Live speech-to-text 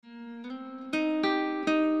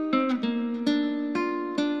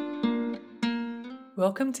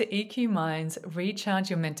Welcome to EQ Mind's Recharge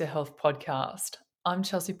Your Mental Health podcast. I'm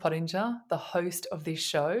Chelsea Pottinger, the host of this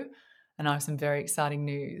show, and I have some very exciting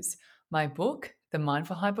news. My book, The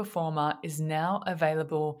Mindful High Performer, is now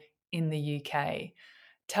available in the UK.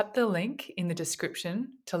 Tap the link in the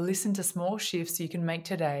description to listen to small shifts you can make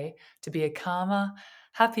today to be a calmer,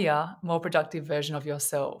 happier, more productive version of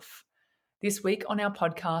yourself. This week on our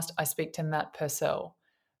podcast, I speak to Matt Purcell.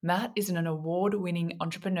 Matt is an award-winning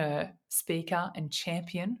entrepreneur, speaker, and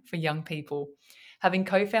champion for young people. Having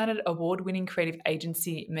co-founded award-winning creative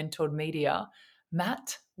agency Mentored Media,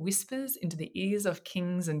 Matt whispers into the ears of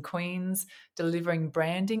kings and queens, delivering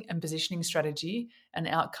branding and positioning strategy and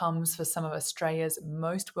outcomes for some of Australia's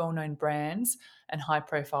most well-known brands and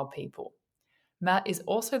high-profile people. Matt is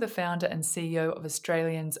also the founder and CEO of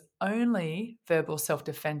Australians' only verbal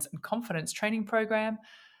self-defense and confidence training program,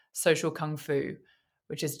 Social Kung Fu,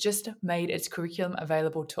 which has just made its curriculum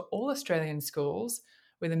available to all Australian schools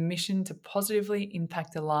with a mission to positively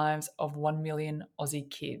impact the lives of 1 million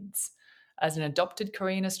Aussie kids. As an adopted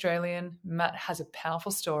Korean Australian, Matt has a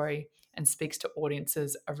powerful story and speaks to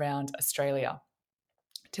audiences around Australia.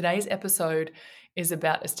 Today's episode is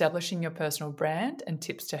about establishing your personal brand and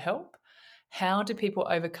tips to help. How do people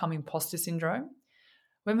overcome imposter syndrome?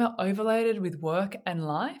 When we're overloaded with work and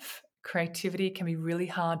life, creativity can be really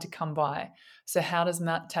hard to come by. So, how does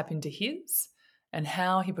Matt tap into his and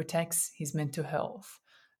how he protects his mental health?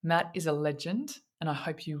 Matt is a legend, and I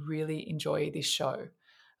hope you really enjoy this show.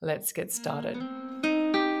 Let's get started.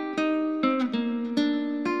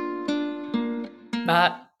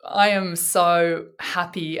 Matt, I am so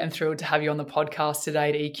happy and thrilled to have you on the podcast today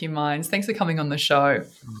at EQ Minds. Thanks for coming on the show.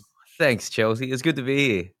 Thanks, Chelsea. It's good to be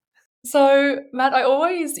here. So, Matt, I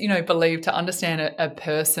always, believe to understand a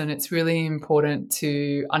person, it's really important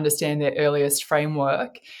to understand their earliest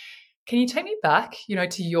framework. Can you take me back,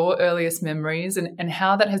 to your earliest memories and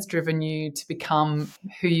how that has driven you to become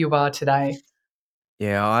who you are today?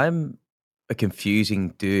 Yeah, I'm a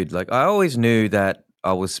confusing dude. Like, I always knew that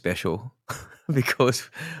I was special because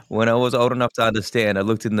when I was old enough to understand, I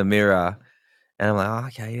looked in the mirror and I'm like, oh,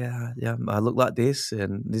 okay, yeah, I look like this,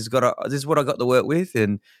 and this is what I got to work with.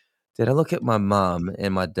 And then I look at my mum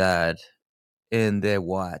and my dad, and they're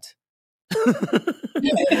white.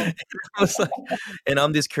 I was like, and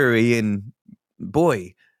I'm this Korean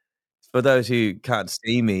boy. For those who can't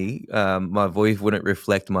see me, my voice wouldn't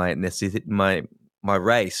reflect my ethnicity, my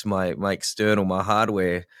race, my external, my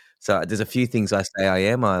hardware. So there's a few things I say I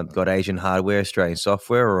am. I've got Asian hardware, Australian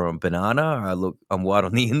software, or I'm banana. I'm white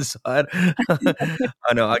on the inside.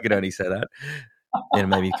 I know I could only say that, and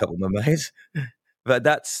maybe a couple of my mates. But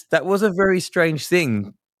that was a very strange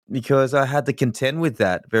thing because I had to contend with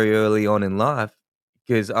that very early on in life.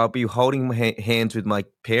 Because I'll be holding my hands with my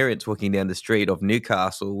parents walking down the street of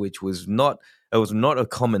Newcastle, which was not a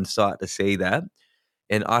common sight to see that.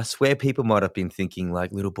 And I swear people might have been thinking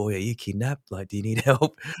like, "Little boy, are you kidnapped? Like, do you need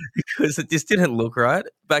help?" Because it just didn't look right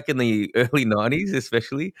back in the early '90s,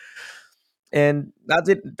 especially. And that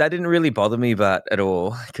didn't really bother me but at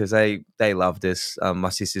all because they loved us. My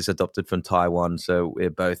sister's adopted from Taiwan, so we're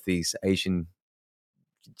both these Asian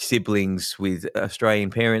siblings with Australian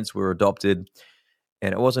parents. We're adopted.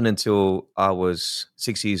 And it wasn't until I was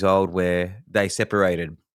 6 years old where they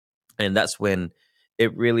separated, and that's when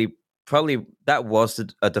it really probably that was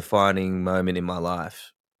a defining moment in my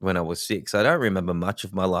life when I was 6. I don't remember much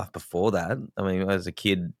of my life before that. I mean, as a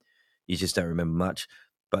kid, you just don't remember much.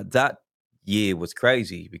 But that year was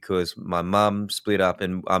crazy because my mum split up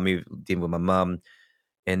and I moved in with my mum,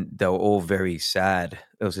 and they were all very sad.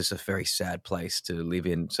 It was just a very sad place to live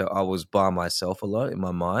in. So I was by myself a lot in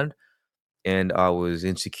my mind, and I was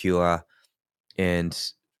insecure and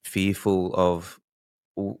fearful of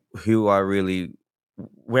who I really,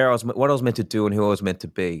 what I was meant to do, and who I was meant to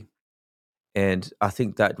be. And I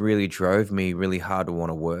think that really drove me really hard to want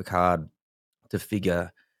to work hard to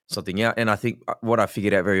figure something out. And I think what I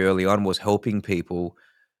figured out very early on was helping people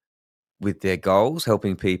with their goals,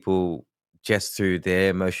 helping people just through their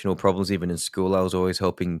emotional problems. Even in school, I was always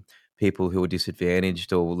helping people who were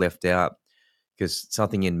disadvantaged or left out because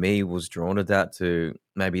something in me was drawn to that. To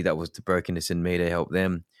maybe that was the brokenness in me to help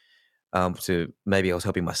them. To maybe I was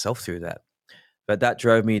helping myself through that. But that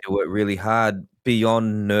drove me to work really hard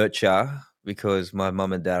beyond nurture because my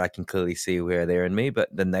mum and dad, I can clearly see where they're in me. But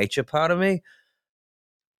the nature part of me,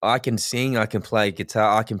 I can sing, I can play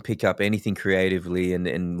guitar, I can pick up anything creatively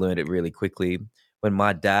and learn it really quickly. When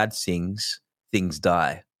my dad sings, things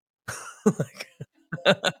die. Like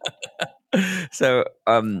so,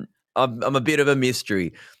 I'm a bit of a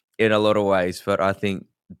mystery in a lot of ways, but I think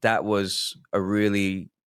that was a really,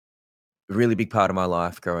 really big part of my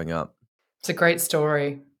life growing up. It's a great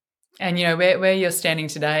story. And you know where you're standing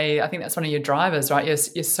today, I think that's one of your drivers, right?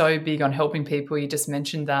 You're so big on helping people. You just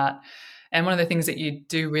mentioned that, and one of the things that you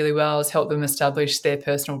do really well is help them establish their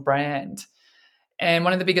personal brand. And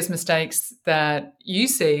one of the biggest mistakes that you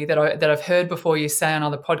see that I've heard before you say on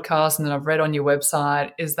other podcasts and that I've read on your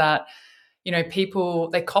website is that you know people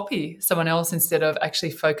they copy someone else instead of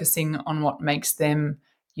actually focusing on what makes them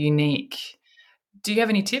unique. Do you have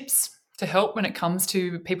any tips to help when it comes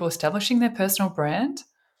to people establishing their personal brand?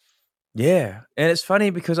 Yeah, and it's funny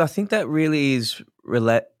because I think that really is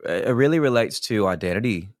it really relates to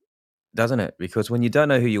identity, doesn't it? Because when you don't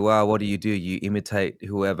know who you are, what do? You imitate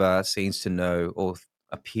whoever seems to know or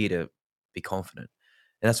appear to be confident.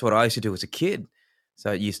 And that's what I used to do as a kid.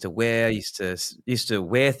 So I used to wear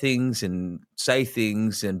things and say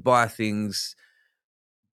things and buy things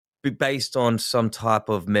based on some type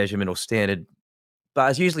of measurement or standard, but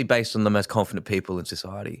it's usually based on the most confident people in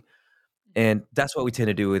society. And that's what we tend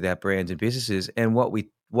to do with our brands and businesses. And what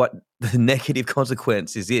the negative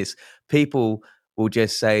consequence is this: people will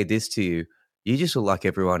just say this to you, "You just look like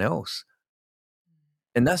everyone else."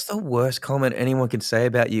 And that's the worst comment anyone can say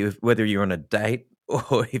about you, whether you're on a date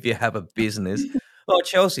or if you have a business. "Oh,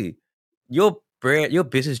 Chelsea, your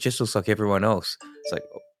business just looks like everyone else." It's like,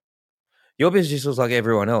 your business just looks like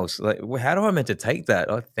everyone else. Like, how do I meant to take that?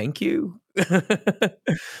 Oh, thank you.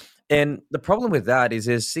 And the problem with that is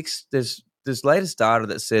there's latest data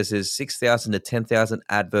that says there's 6,000 to 10,000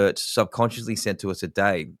 adverts subconsciously sent to us a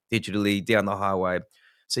day, digitally down the highway.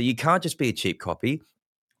 So you can't just be a cheap copy.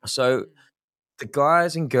 So the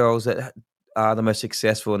guys and girls that are the most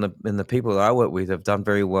successful and the people that I work with have done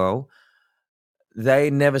very well. They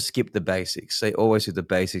never skip the basics. They always do the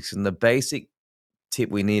basics. And the basic tip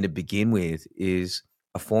we need to begin with is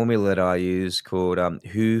a formula that I use called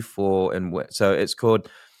who, for, and where. So it's called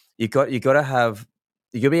you got to have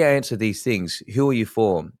you got to be able to answer these things. Who are you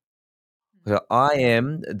for? So I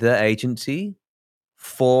am the agency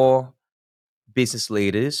for business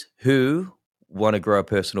leaders who want to grow a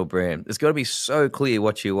personal brand. It's got to be so clear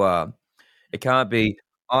what you are. It can't be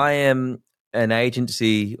I am an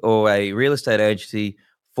agency or a real estate agency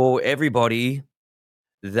for everybody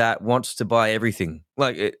that wants to buy everything.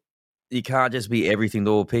 Like you can't just be everything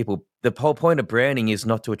to all people. The whole point of branding is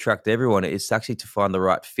not to attract everyone. It's actually to find the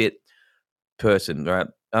right fit person, right?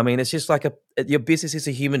 I mean, it's just like your business is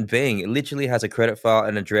a human being. It literally has a credit file,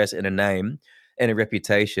 an address, and a name, and a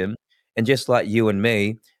reputation. And just like you and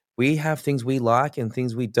me, we have things we like and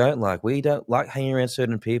things we don't like. We don't like hanging around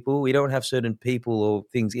certain people. We don't have certain people or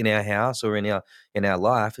things in our house or in our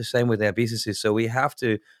life. The same with our businesses. So we have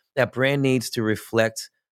to. Our brand needs to reflect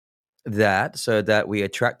that so that we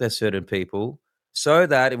attract those certain people so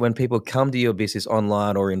that when people come to your business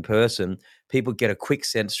online or in person, people get a quick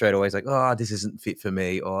sense straight away. It's like, oh, this isn't fit for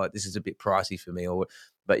me, or this is a bit pricey for me, or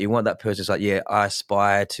but you want that person who's like, yeah, I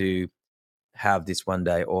aspire to have this one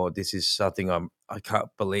day, or this is something I can't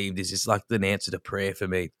believe this is like an answer to prayer for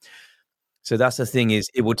me. So that's the thing is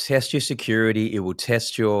it will test your security, it will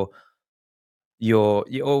test it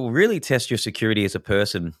will really test your security as a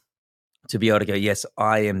person to be able to go, yes,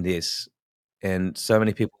 I am this. And so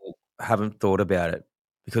many people haven't thought about it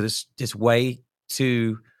because it's just way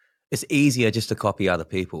too it's easier just to copy other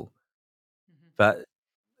people. But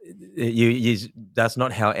you that's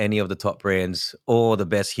not how any of the top brands or the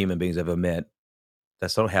best human beings ever met.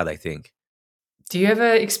 That's not how they think. Do you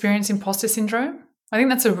ever experience imposter syndrome? I think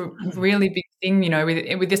that's a really big thing, you know,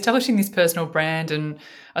 with establishing this personal brand. And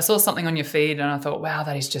I saw something on your feed and I thought, wow,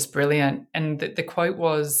 that is just brilliant. And the quote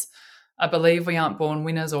was, I believe we aren't born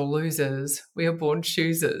winners or losers. We are born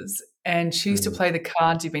choosers. And choose to Mm. play the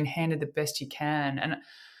cards you've been handed the best you can. And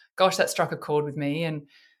gosh, that struck a chord with me. And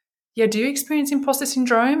yeah, do you experience imposter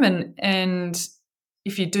syndrome? And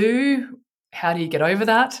if you do, how do you get over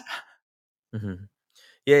that? Mhm.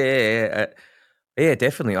 Yeah,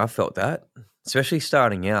 definitely. I felt that, especially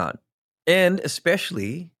starting out, and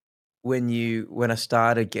especially when I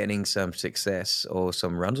started getting some success or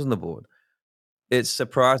some runs on the board. It's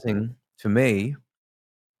surprising to me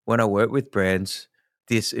when I work with brands,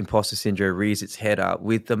 this imposter syndrome rears its head up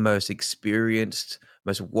with the most experienced,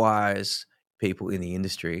 most wise people in the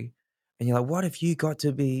industry. And you're like, what have you got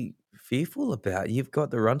to be fearful about? You've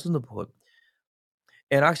got the runs on the board.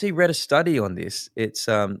 And I actually read a study on this. It's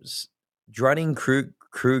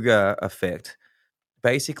Dunning-Kruger effect.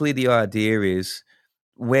 Basically, the idea is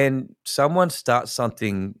when someone starts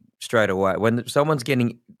something straight away, when someone's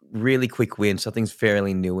getting really quick wins, something's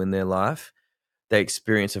fairly new in their life, they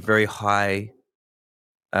experience a very high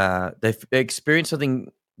they experience something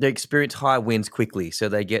they experience high wins quickly, so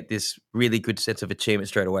they get this really good sense of achievement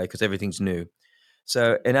straight away because everything's new.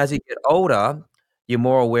 So, and as you get older, you're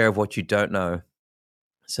more aware of what you don't know.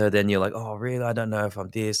 So then you're like, "Oh, really? I don't know if I'm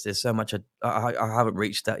this. There's so much I haven't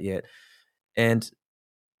reached that yet." And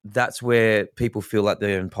that's where people feel like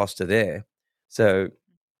they're an imposter there. So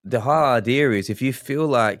the whole idea is if you feel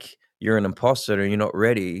like you're an imposter and you're not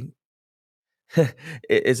ready,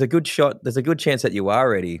 it's a good shot. There's a good chance that you are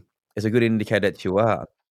ready. It's a good indicator that you are.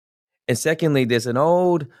 And secondly, there's an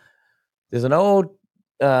old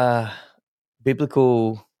uh,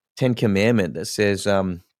 biblical 10 commandment that says,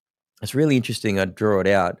 it's really interesting. I draw it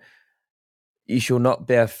out. You shall not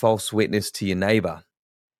bear false witness to your neighbor.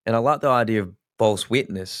 And I like the idea of false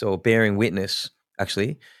witness or bearing witness,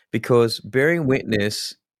 actually, because bearing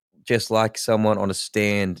witness, just like someone on a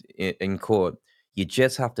stand in court, you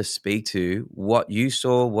just have to speak to what you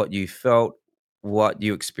saw, what you felt, what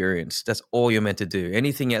you experienced. That's all you're meant to do.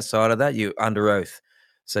 Anything outside of that, you're under oath.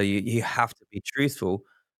 So you have to be truthful.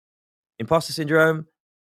 Imposter syndrome,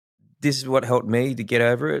 this is what helped me to get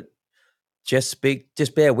over it. Just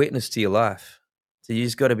bear witness to your life. So you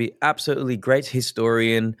just got to be absolutely great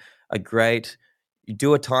historian, you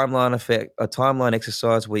do a timeline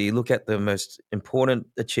exercise where you look at the most important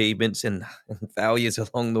achievements and, and failures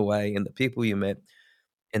along the way and the people you met,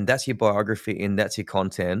 and that's your biography and that's your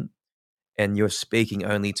content, and you're speaking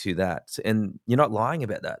only to that, and you're not lying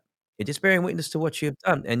about that. You're just bearing witness to what you've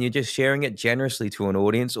done, and you're just sharing it generously to an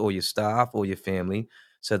audience or your staff or your family,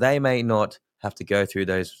 so they may not have to go through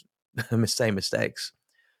those same mistakes.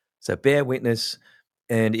 So bear witness,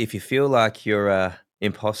 and if you feel like you're a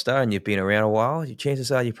imposter and you've been around a while, your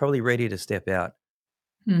chances are you're probably ready to step out.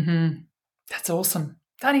 Mm-hmm. That's awesome.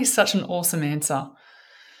 That is such an awesome answer.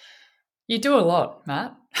 You do a lot,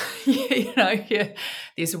 Matt. You're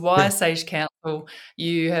this wise sage counsel.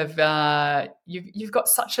 You have you've got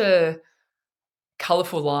such a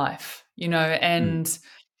colourful life, Mm, and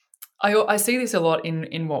I see this a lot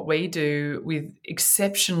in what we do with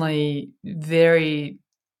exceptionally very,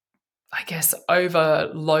 I guess,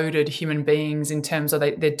 overloaded human beings in terms of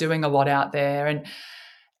they're doing a lot out there,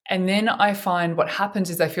 and then I find what happens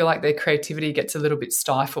is they feel like their creativity gets a little bit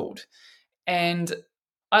stifled. And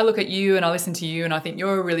I look at you and I listen to you and I think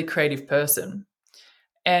you're a really creative person.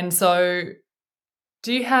 And so,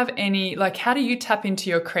 do you have any, like, how do you tap into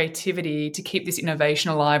your creativity to keep this innovation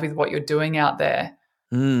alive with what you're doing out there?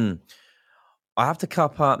 mm. I have to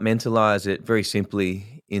compartmentalize it very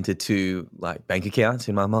simply into two like bank accounts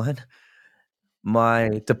in my mind.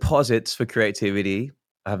 My deposits for creativity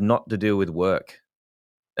have not to do with work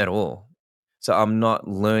at all. So I'm not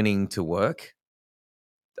learning to work.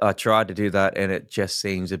 I tried to do that and it just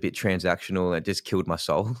seems a bit transactional. It just killed my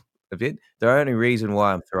soul a bit. The only reason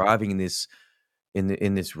why I'm thriving in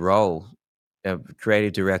this role of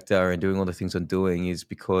creative director and doing all the things I'm doing is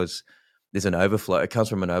because there's an overflow. It comes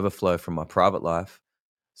from an overflow from my private life.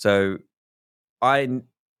 So I n-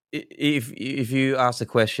 if you ask the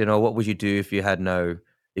question, "Oh, what would you do if you had no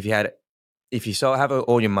if you had if you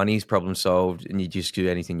all your money's problem solved and you just do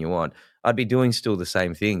anything you want?" I'd be doing still the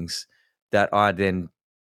same things that I then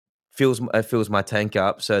fills my tank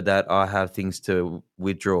up so that I have things to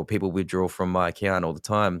withdraw. People withdraw from my account all the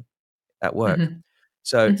time at work. Hmm.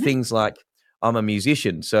 So Hmm. things like I'm a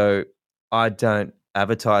musician, so I don't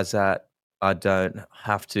advertise that. I don't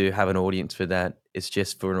have to have an audience for that. It's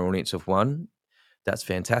just for an audience of one. That's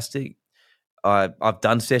fantastic. I've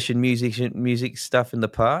done session music stuff in the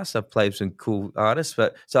past. I've played some cool artists,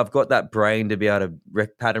 but so I've got that brain to be able to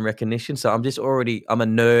pattern recognition. So I'm a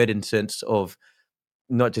nerd in sense of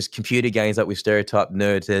not just computer games like we stereotype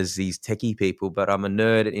nerds as these techie people, but I'm a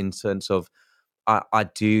nerd in sense of I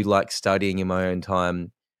do like studying in my own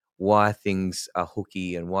time why things are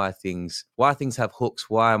hooky and why things have hooks.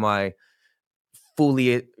 Why am I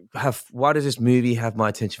fully have why does this movie have my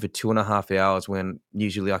attention for 2.5 hours when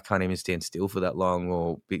usually I can't even stand still for that long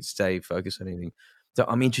or stay focused on anything? So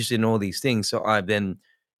I'm interested in all these things. So I then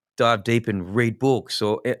dive deep and read books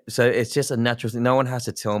so it's just a natural thing. No one has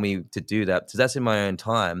to tell me to do that. So that's in my own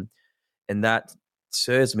time and that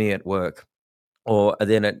serves me at work. Or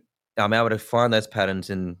then I'm able to find those patterns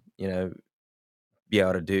and, be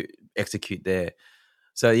able to do execute there.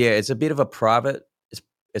 So yeah, it's a bit of a private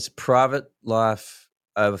it's private life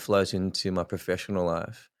overflows into my professional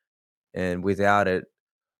life. And without it,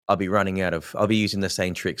 I'll be using the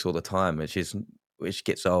same tricks all the time, which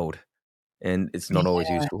gets old and it's not always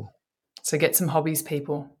Yeah. useful. So get some hobbies,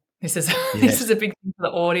 people. This is this Yes. is a big thing for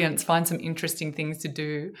the audience. Find some interesting things to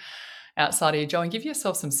do outside of your job and give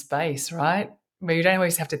yourself some space, right? where you don't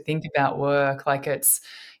always have to think about work. Like it's,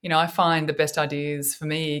 I find the best ideas for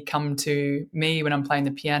me come to me when I'm playing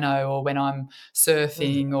the piano or when I'm Mm.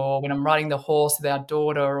 surfing or when I'm riding the horse with our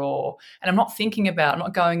daughter and I'm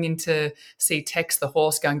not going in to see Tex the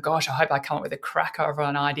horse going, gosh, I hope I come up with a cracker of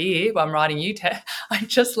an idea while I'm riding you, Tex. I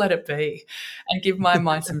just let it be and give my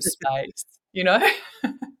mind some space, you know?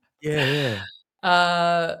 Yeah, yeah.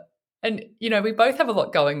 Uh, and, we both have a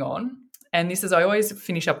lot going on. And I always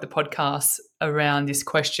finish up the podcast around this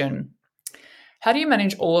question. How do you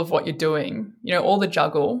manage all of what you're doing, all the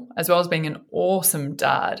juggle, as well as being an awesome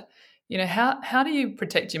dad? How do you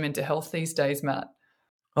protect your mental health these days, Matt?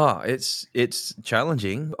 Oh, it's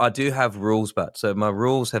challenging. I do have rules, but so my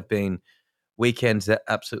rules have been weekends are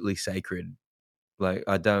absolutely sacred. Like,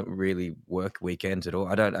 I don't really work weekends at all.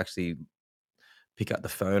 I don't actually pick up the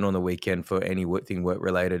phone on the weekend for any work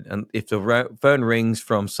related, and if the phone rings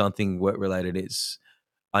from something work related,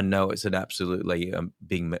 I know it's an absolutely,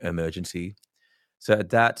 big emergency. So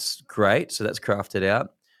that's great. So that's crafted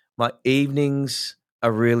out. My evenings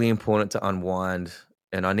are really important to unwind,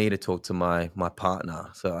 and I need to talk to my partner.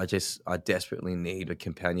 So I desperately need a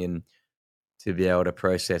companion to be able to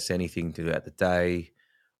process anything throughout the day,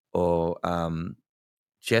 or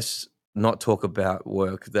just not talk about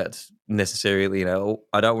work that's necessarily,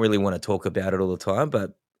 I don't really want to talk about it all the time,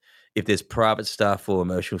 but if there's private stuff or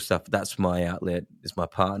emotional stuff, that's my outlet, is my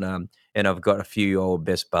partner. And I've got a few old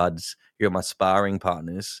best buds who are my sparring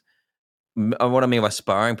partners. What I mean by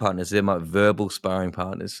sparring partners, they're my verbal sparring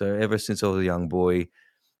partners. So ever since I was a young boy,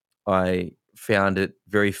 I found it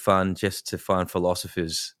very fun just to find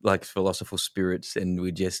philosophers, like philosophical spirits, and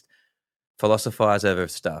we just philosophize over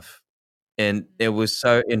stuff. And it was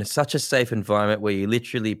so in such a safe environment where you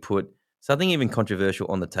literally put something even controversial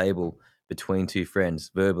on the table between 2 friends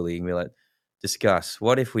verbally, and we're like, "Discuss,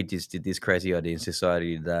 what if we just did this crazy idea in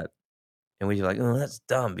society did that?" And we're like, "Oh, that's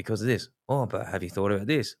dumb because of this." "Oh, but have you thought about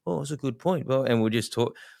this?" "Oh, it's a good point." Well, and we'll just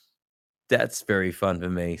talk. That's very fun for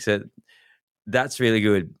me. So that's really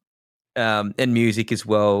good. And music as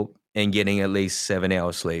well, and getting at least 7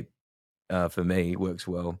 hours sleep, for me works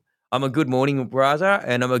well. I'm a good morning riser,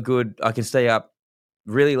 and I can stay up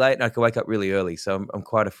really late, and I can wake up really early, so I'm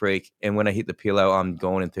quite a freak, and when I hit the pillow, I'm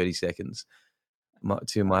gone in 30 seconds.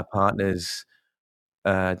 To my partner's,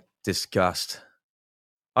 disgust.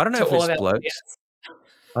 I don't know To if all it's of our blokes. audience.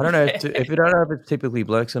 I don't know Yeah. if you don't know if it's typically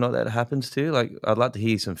blokes or not that happens to, like, I'd like to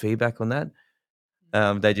hear some feedback on that.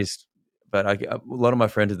 They just but a lot of my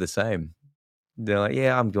friends are the same. They're like,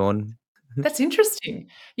 "Yeah, I'm gone." That's interesting.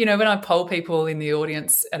 When I poll people in the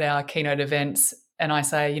audience at our keynote events and I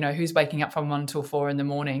say, who's waking up from 1 till 4 in the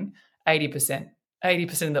morning, 80%.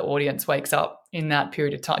 80% of the audience wakes up in that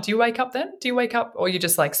period of time. Do you wake up then? Do you wake up or you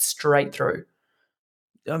just like straight through?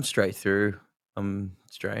 I'm straight through. I'm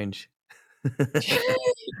strange.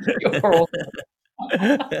 You're awesome.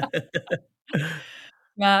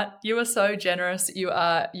 Matt, you are so generous.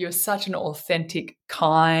 You're such an authentic,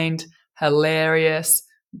 kind, hilarious,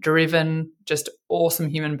 driven, just awesome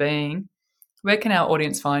human being. Where can our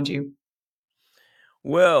audience find you?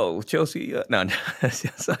 Well, Chelsea, no, that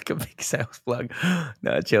sounds like a big sales plug.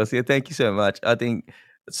 No, Chelsea, thank you so much. I think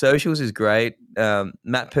socials is great.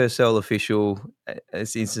 Matt Purcell official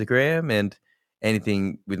is Instagram, and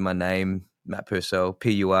anything with my name, Matt Purcell,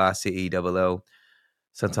 Purcell.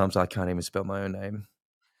 Sometimes I can't even spell my own name,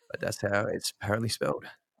 but that's how it's apparently spelled.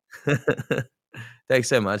 Thanks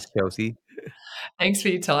so much, Chelsea. Thanks for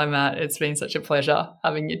your time, Matt. It's been such a pleasure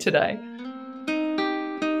having you today.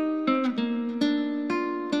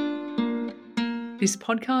 This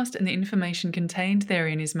podcast and the information contained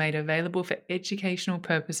therein is made available for educational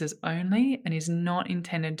purposes only and is not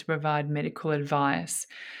intended to provide medical advice.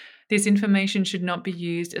 This information should not be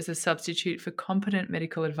used as a substitute for competent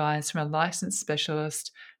medical advice from a licensed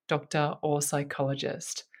specialist, doctor, or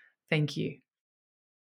psychologist. Thank you.